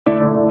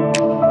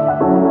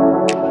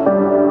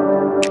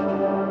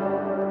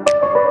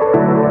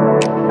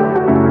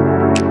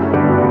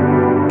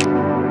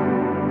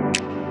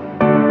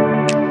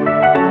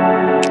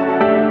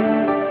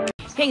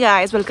Hey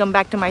guys, welcome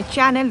back to my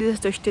channel. This is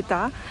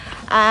Tushtita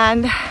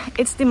and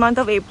it's the month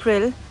of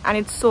April and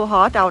it's so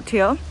hot out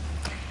here.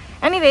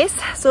 Anyways,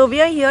 so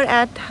we are here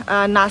at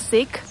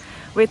Nashik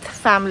with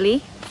family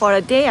for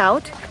a day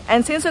out,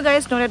 and since you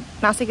guys know that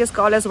Nashik is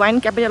called as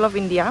wine capital of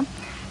India,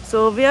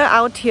 so we are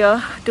out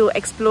here to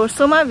explore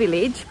Soma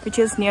Village, which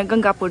is near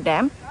Gangapur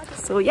Dam.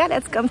 So yeah,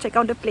 let's come check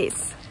out the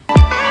place.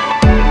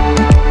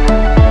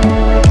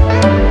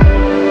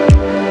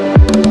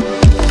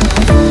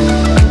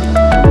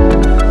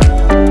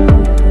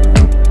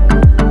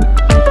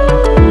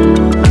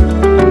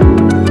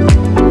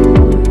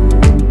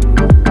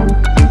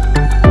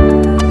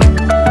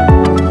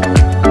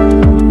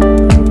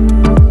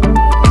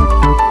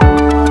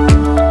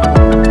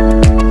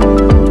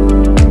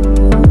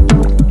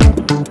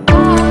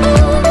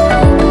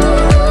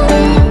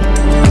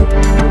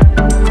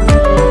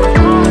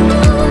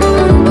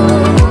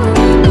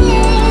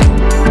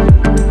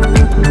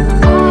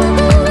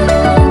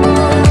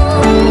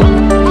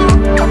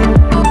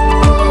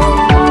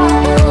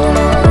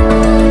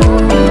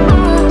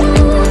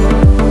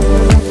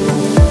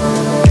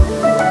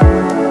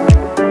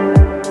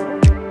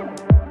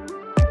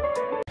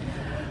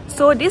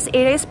 So this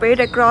area is spread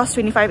across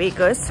 25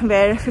 acres,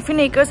 where 15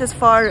 acres is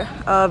for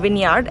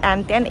vineyard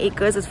and 10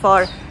 acres is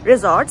for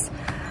resorts.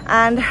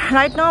 And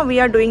right now we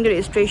are doing the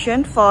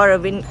registration for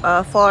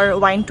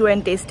wine tour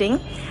and tasting,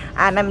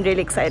 and I'm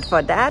really excited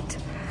for that.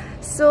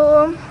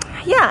 So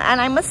yeah,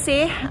 and I must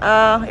say,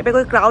 if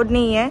कोई crowd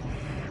नहीं है,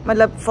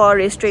 मतलब for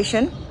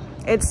registration,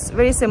 it's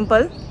very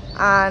simple.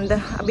 And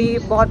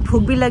अभी बहुत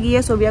भूख भी लगी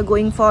है, so we are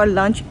going for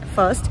lunch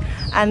first,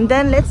 and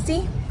then let's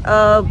see.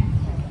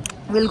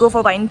 We'll go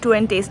for wine tour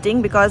and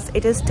tasting because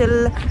it is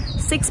still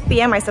 6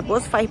 PM I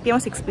suppose, 5 PM or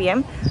 6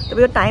 PM. So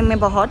we have time में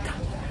बहुत.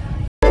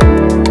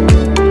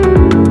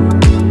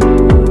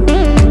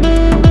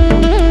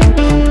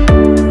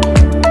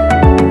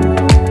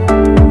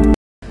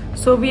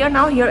 So we are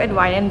now here at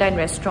Wine and Dine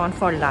restaurant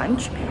for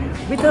lunch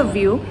with a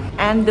view,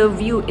 and the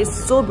view is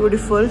so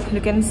beautiful. You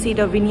can see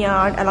the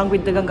vineyard along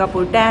with the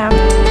Gangapur Dam.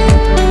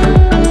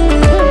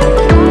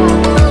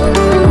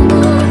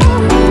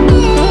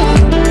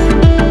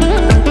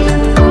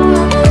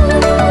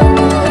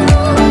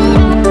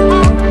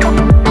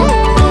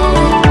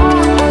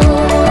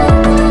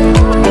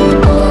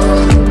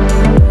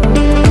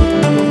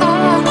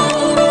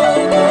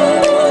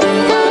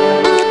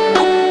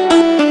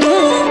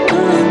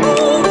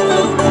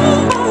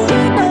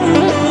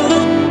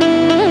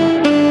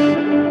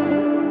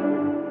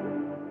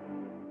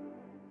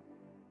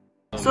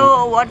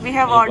 So what we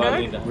have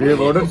ordered? We have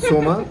ordered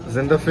Soma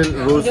Vine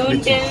Rose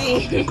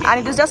Lychee. And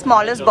it is the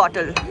smallest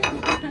bottle,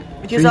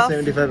 which is of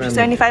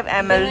 75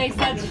 ml.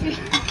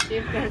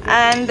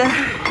 And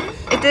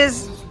it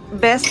is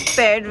best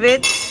paired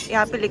with,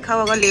 यहाँ पे लिखा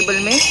होगा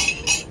label में,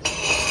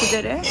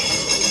 किधर है?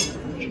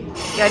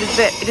 Yeah,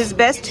 it is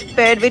best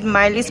paired with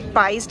mildly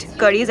spiced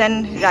curries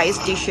and rice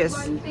dishes.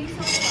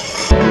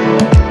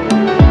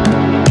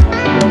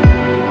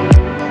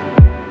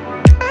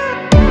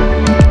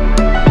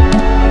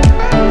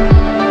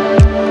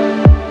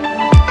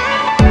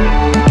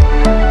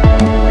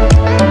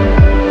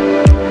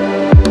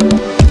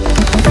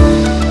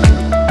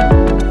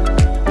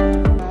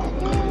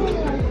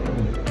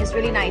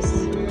 Really nice.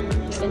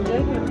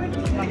 Enjoy.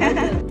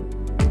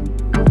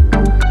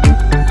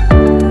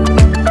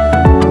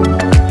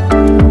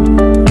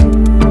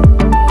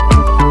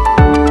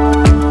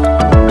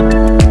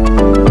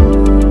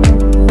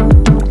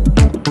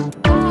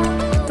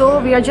 So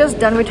we are just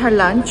done with her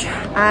lunch,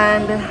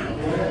 and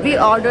we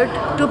ordered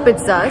 2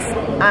 pizzas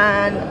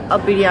and a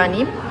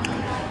biryani.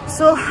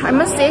 So I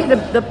must say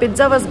the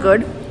pizza was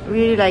good.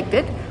 We really liked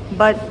it,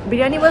 but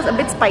biryani was a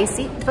bit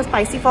spicy. It was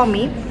spicy for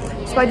me,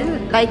 so I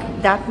didn't like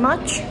that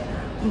much.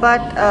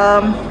 But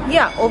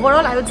yeah,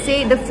 overall I would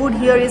say the food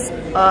here is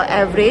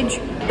average.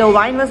 The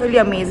wine was really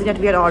amazing that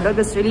we had ordered.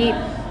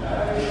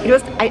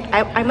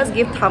 I must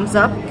give thumbs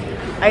up.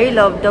 I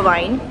loved the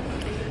wine.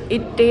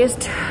 It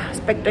tastes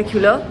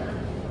spectacular.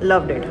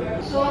 Loved it.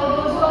 So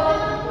those who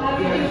are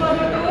waiting for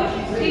the tour,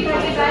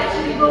 3:30 batch,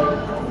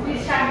 we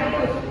start the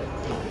tour.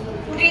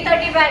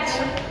 3:30 batch.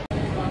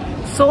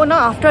 So now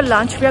after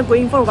lunch we are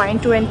going for wine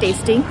tour and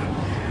tasting.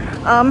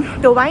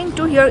 The wine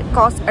tour here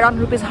costs around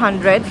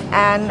 ₹100,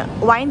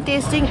 and wine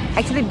tasting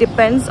actually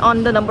depends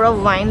on the number of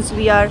wines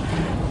we are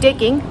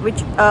taking, which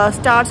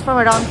starts from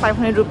around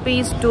 500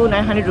 rupees to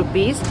 900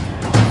 rupees.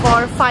 For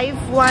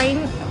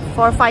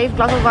 5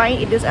 glass of wine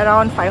it is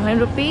around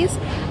 500 rupees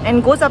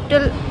and goes up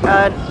till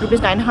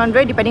rupees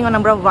 900 depending on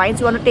number of wines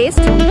you want to taste.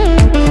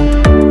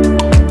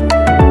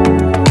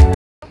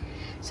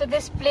 So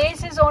this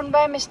place is owned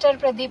by Mr.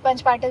 Pradeep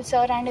Patel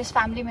sir and his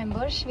family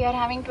members. We are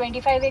having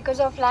 25 acres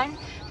of land,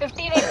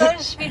 15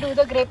 acres we do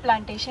the grape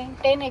plantation,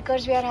 10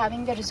 acres we are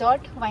having the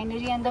resort,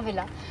 winery and the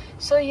villa.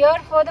 So here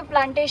for the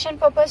plantation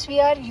purpose we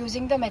are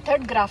using the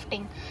method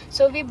grafting.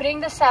 So we bring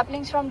the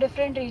saplings from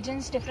different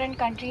regions, different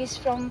countries,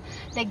 from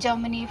like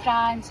Germany,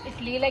 France,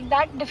 Italy, like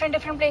that,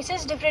 different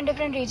places, different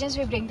regions.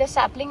 We bring the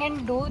sapling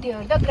and do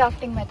here the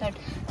grafting method.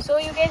 So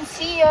you can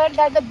see here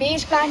that the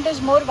base plant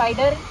is more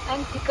wider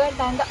and thicker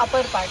than the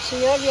upper part. So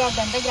here we have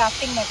done the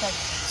grafting method.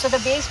 So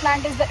the base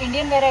plant is the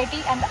Indian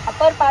variety and the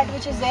upper part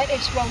which is there,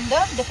 it's from the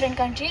different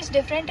countries,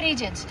 different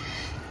regions.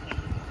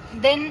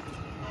 Then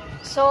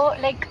so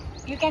like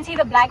you can see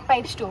the black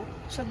pipes too.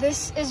 So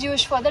this is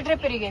used for the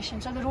drip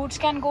irrigation. So the roots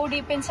can go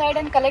deep inside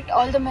and collect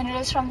all the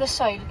minerals from the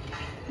soil.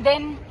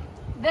 Then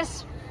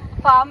this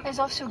farm is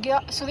of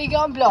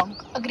Sauvignon Blanc,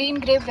 a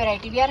green grape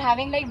variety. We are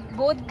having like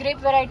both grape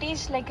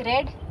varieties like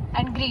red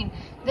and green.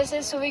 This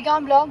is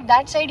Sauvignon Blanc.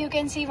 That side you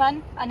can see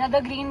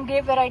another green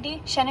grape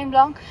variety, Chenin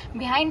Blanc.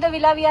 Behind the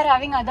villa we are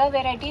having other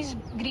varieties,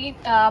 green,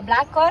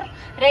 black or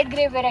red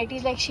grape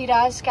varieties like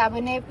Shiraz,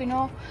 Cabernet,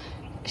 Pinot,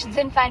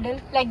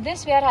 Zinfandel. Like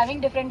this we are having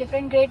different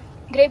grape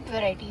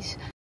varieties.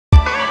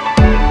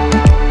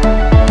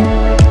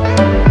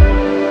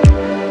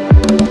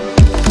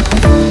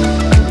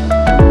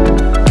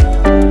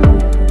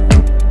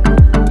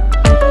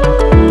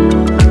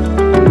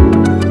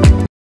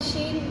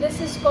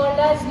 This is called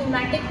as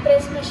pneumatic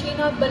press machine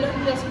or balloon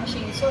press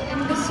machine. So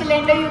in this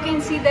cylinder you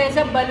can see there is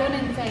a balloon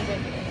inside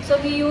it.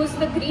 So we use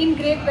the green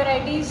grape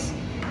varieties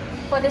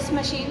for this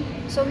machine.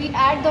 So we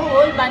add the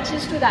whole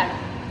bunches to that,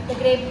 the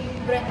grape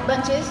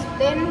bunches.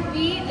 Then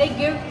we like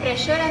give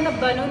pressure and the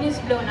balloon is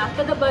blown.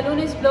 After the balloon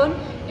is blown,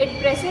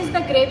 it presses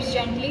the grapes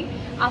gently.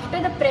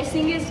 After the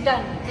pressing is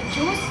done, the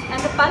juice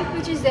and the pulp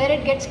which is there,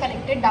 it gets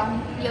collected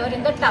down here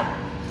in the tub.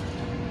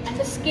 And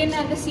the skin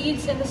and the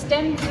seeds and the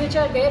stems which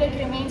are there, it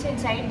remains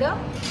inside the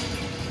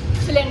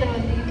cylinder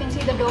only. You can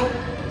see the dough.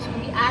 So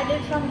we add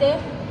it from there.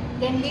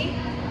 Then we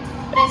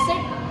press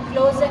it,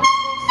 close and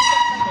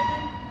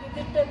press,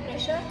 give it the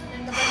pressure,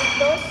 and the balloon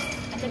close.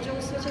 The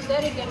juice which is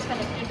there, it gets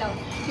collected down.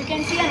 You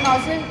can see a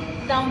nozzle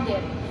down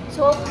there.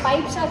 So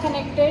pipes are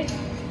connected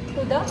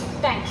to the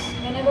tanks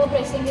whenever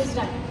pressing is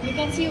done. You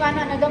can see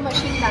another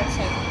machine that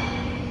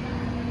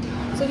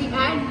side. So we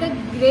add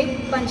the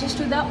grape bunches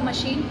to the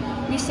machine.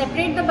 We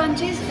separate the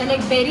bunches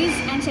like berries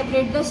and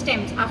separate the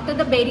stems. After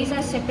the berries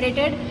are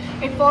separated,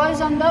 it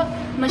falls on the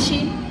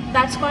machine.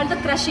 That's called the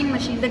crushing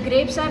machine. The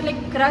grapes are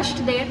like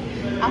crushed there.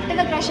 After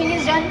the crushing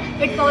is done,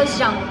 it falls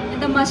down in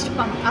the must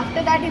pump.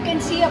 After that you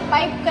can see a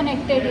pipe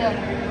connected here.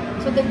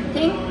 So the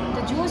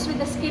juice with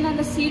the skin and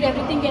the seed,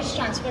 everything gets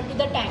transferred to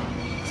the tank.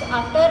 So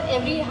after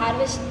every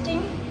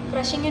harvesting,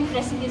 crushing and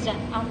pressing is done.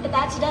 After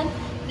that's done,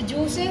 the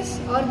juices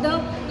or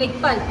the like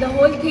pulp, the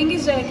whole thing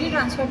is directly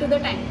transferred to the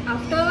tank.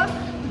 After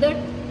the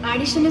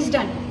addition is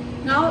done,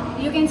 now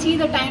you can see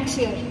the tanks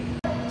here.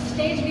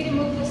 Stage we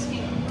remove the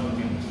skin.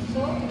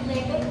 So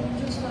like the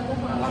juice for the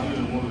farmer.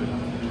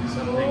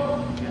 So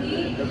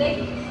we like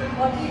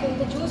what we do,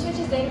 the juice which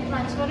is there, we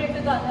transfer it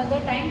to the another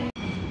tank.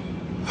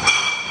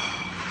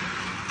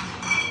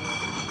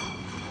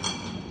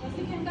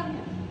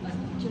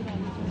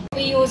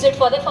 We use it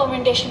for the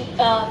fermentation,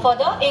 for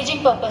the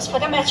aging purpose, for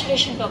the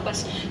maturation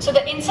purpose. So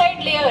the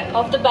inside layer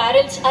of the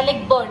barrels are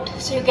like burnt.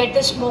 So you get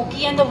the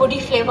smoky and the woody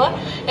flavor.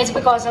 It's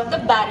because of the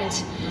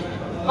barrels.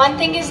 One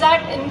thing is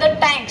that in the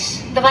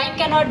tanks, the wine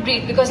cannot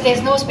breathe because there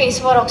is no space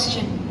for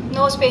oxygen,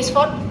 no space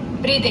for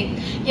breathing.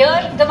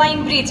 Here the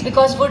wine breathes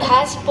because wood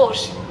has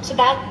pores. So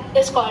that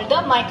is called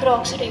the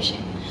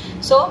micro-oxidation.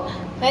 So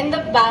when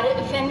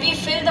we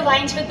fill the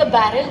wines with the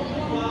barrel,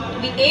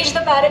 we age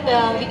the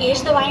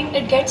wine,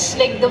 it gets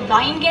like the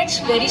wine gets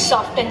very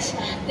softens,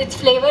 its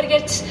flavor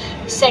gets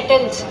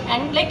settles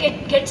and like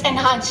it gets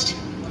enhanced.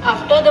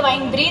 After the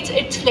wine breathes,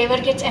 its flavor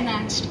gets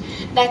enhanced.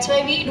 That's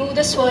why we do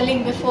the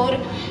swirling before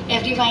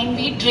every wine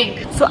we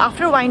drink. So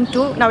after wine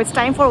 2, now it's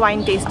time for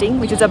wine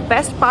tasting, which is the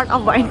best part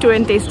of wine 2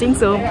 and tasting.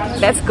 So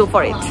let's go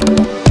for it.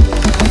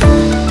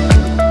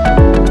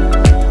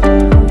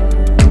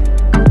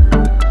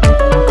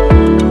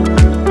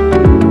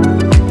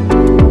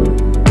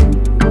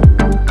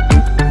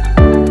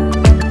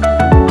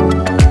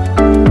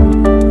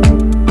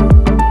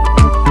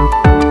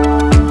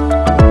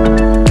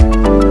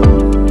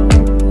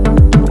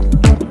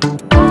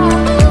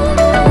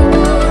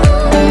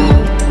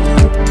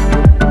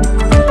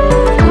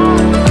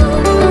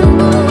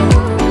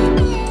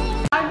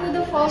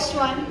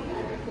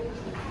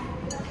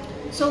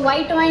 So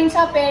white wines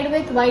are paired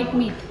with white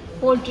meat,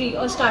 poultry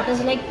or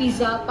starters like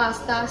pizza,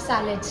 pasta,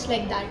 salads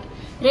like that.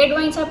 Red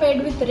wines are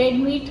paired with red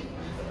meat.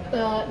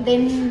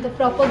 Then the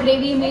proper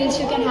gravy meals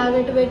you can have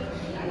it with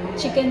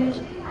chicken.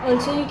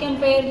 Also you can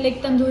pair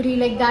like tandoori,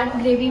 like that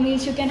gravy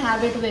meals you can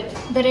have it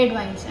with the red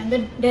wines. And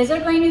the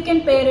desert wine you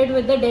can pair it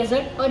with the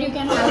dessert or you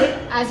can have it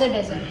as a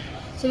dessert.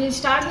 So we'll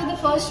start with the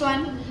first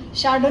one.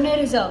 Chardonnay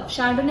Reserve.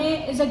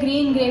 Chardonnay is a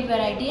green grape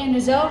variety and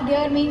reserved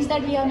here means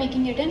that we are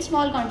making it in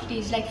small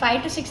quantities like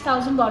 5,000 to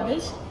 6,000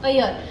 bottles a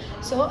year.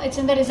 So it's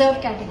in the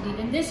reserve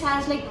category and this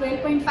has like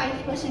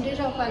 12.5%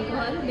 of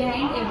alcohol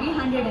behind every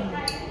 100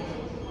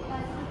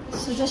 ml.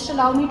 So just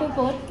allow me to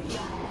pour.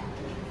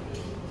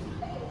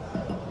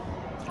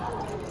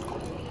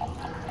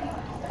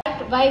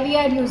 why we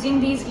are using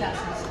these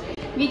glasses.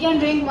 We can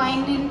drink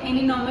wine in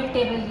any normal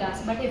table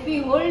glass, but if we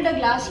hold a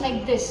glass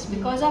like this,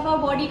 because of our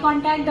body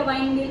contact, the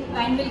wine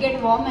will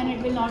get warm and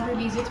it will not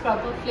release its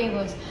proper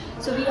flavors.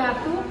 So we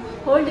have to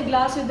hold the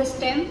glass with the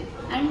stem,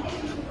 and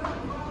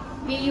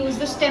we use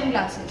the stem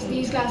glasses.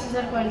 These glasses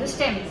are called the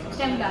stem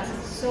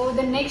glasses. So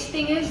the next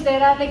thing is,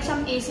 there are like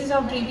some aces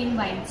of drinking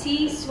wine: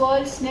 see,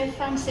 swirl, sniff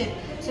and sip.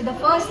 So the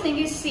first thing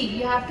is see.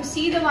 You have to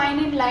see the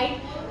wine in light.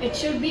 It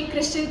should be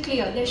crystal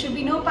clear. There should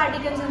be no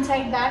particles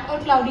inside that or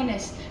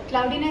cloudiness.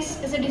 Cloudiness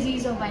is a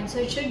disease of wine, so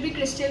it should be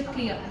crystal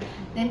clear.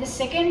 Then the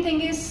second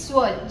thing is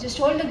swirl. Just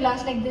hold the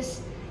glass like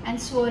this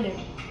and swirl it.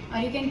 Or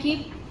you can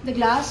keep the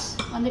glass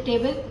on the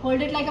table,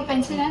 hold it like a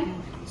pencil and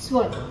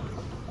swirl.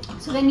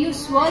 So when you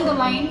swirl the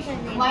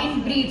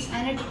wine breathes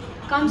and it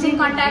comes in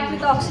contact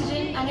with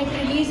oxygen and it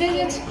releases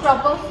its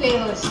proper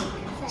flavors.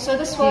 So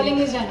the swirling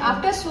is done.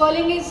 After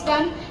swirling is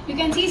done, you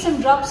can see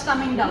some drops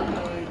coming down.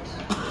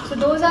 So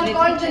those are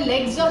called the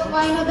legs of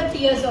wine or the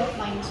tears of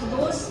wine. So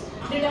those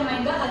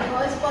determine the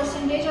alcohol's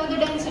percentage or the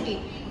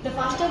density. The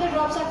faster the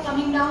drops are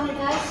coming down, it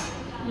has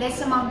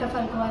less amount of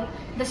alcohol.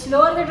 The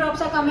slower the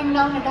drops are coming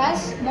down, it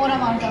has more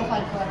amount of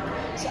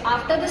alcohol. So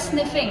after the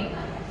sniffing,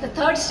 the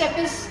third step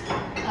is,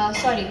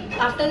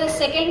 after the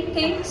second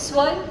thing,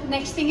 swirl,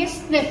 next thing is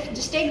sniff.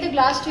 Just take the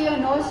glass to your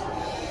nose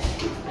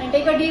and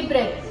take a deep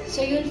breath.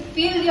 So you'll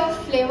feel your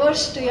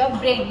flavors to your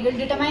brain. You'll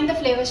determine the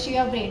flavors to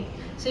your brain.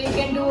 So you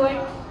can do it.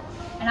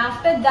 And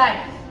after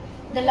that,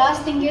 the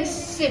last thing is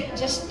sip.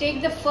 Just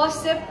take the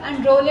first sip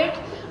and roll it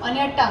on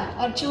your tongue,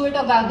 or chew it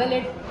or gargle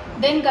it,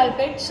 then gulp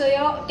it. So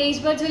your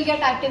taste buds will get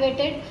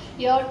activated.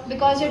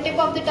 Because your tip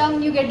of the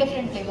tongue, you get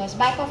different flavors.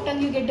 Back of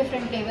tongue, you get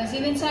different flavors.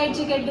 Even sides,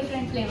 you get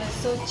different flavors.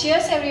 So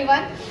cheers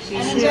everyone,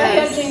 and enjoy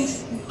your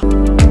drinks.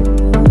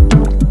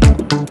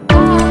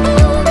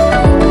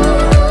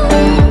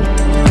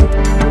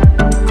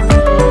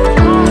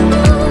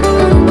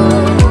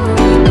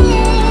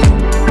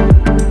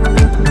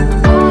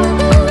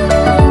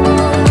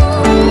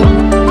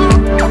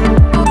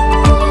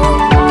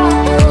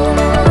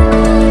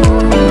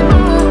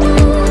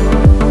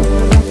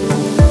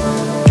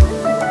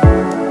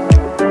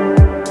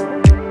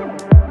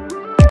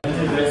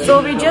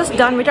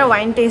 Done with our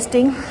wine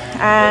tasting,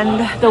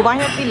 and the wine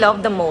that we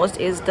love the most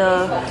is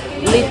the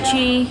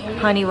lychee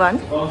honey one.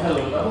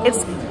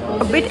 It's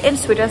a bit in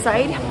sweeter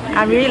side.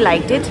 I really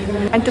liked it,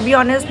 and to be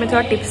honest, मैं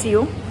थोड़ा tipsy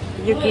हूँ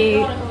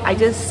क्योंकि I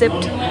just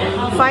sipped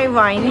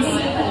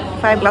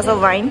 5 glass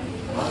of wine.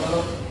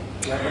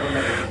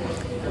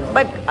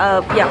 But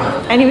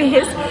yeah,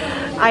 anyways,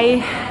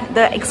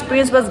 the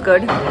experience was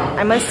good.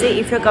 I must say,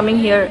 if you're coming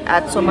here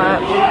at Soma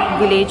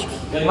Village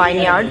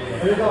Vineyard,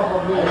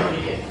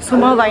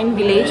 Soma Vine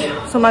Village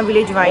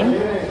Wine.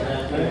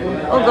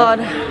 Oh god,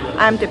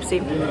 I am tipsy.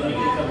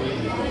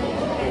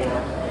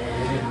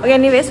 Okay,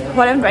 anyways,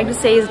 what I'm trying to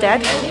say is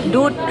that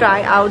do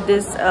try out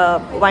this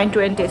wine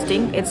tour and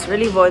tasting. It's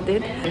really worth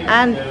it.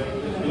 And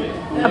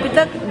abhi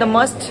tak the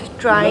must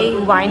try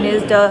wine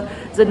is the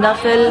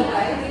Zindafil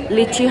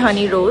Lychee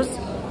Honey Rose,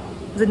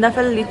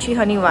 Zindafil Lychee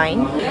Honey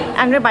Wine,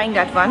 and we're buying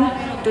that one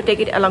to take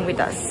it along with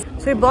us.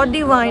 So we bought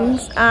the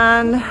wines,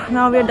 and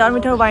now we're done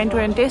with our wine tour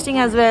and tasting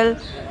as well.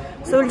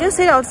 So we'll just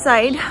sit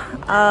outside.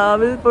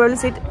 We'll probably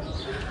sit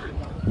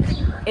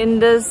in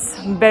this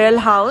barrel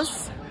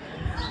house.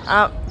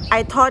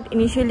 I thought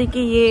initially कि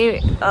ये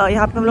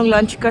यहाँ पे हम लोग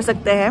lunch कर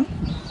सकते हैं,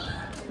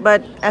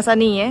 but ऐसा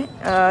नहीं है.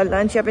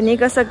 Lunch यहाँ पे नहीं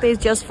कर सकते.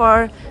 It's just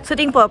for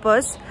sitting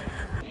purpose.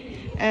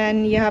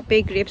 And यहाँ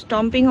पे grape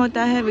stomping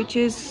होता है, which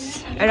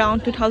is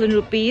around 2000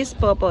 rupees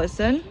per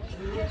person.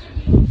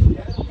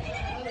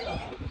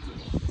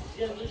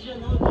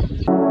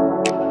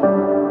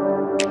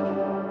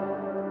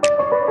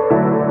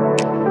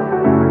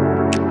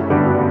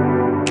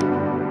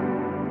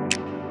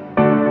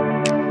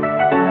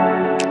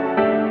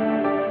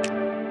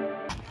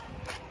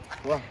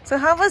 So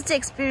how was the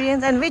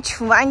experience, and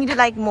which wine did you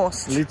like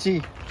most?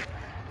 Lychee.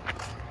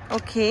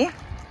 Okay.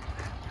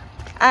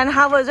 And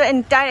how was the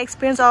entire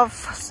experience of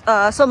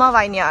Soma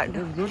Vineyard?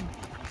 It was good.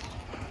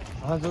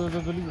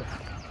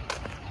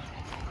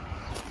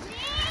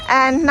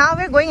 And now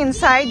we're going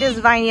inside this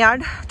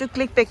vineyard to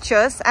click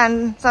pictures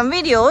and some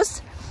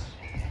videos.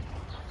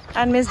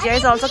 And Miss Jay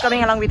is also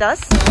coming along with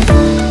us.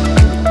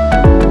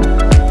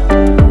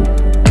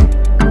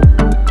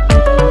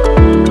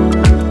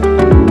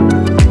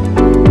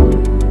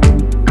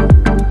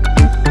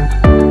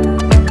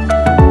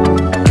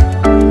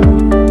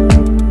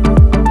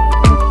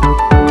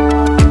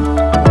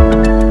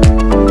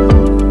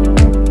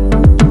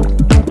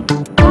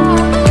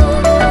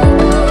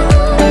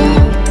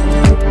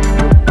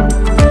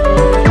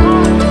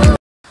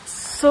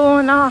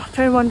 So now,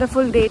 after a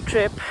wonderful day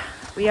trip,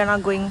 we are now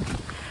going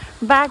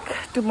back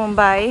to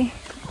Mumbai,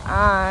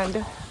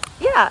 and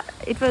yeah,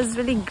 it was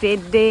really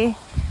great day,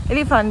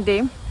 really fun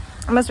day.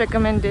 I must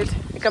recommend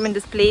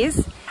this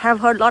place. I have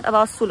heard a lot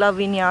about Soma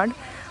Vineyard,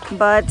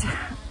 but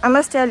I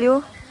must tell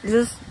you, this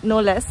is no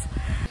less.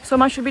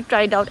 Soma should be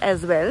tried out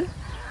as well.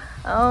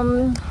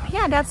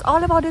 yeah, that's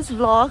all about this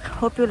vlog.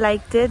 Hope you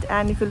liked it,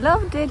 and if you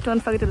loved it, don't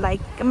forget to like,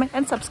 comment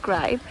and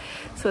subscribe.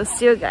 So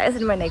see you guys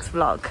in my next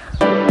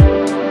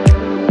vlog.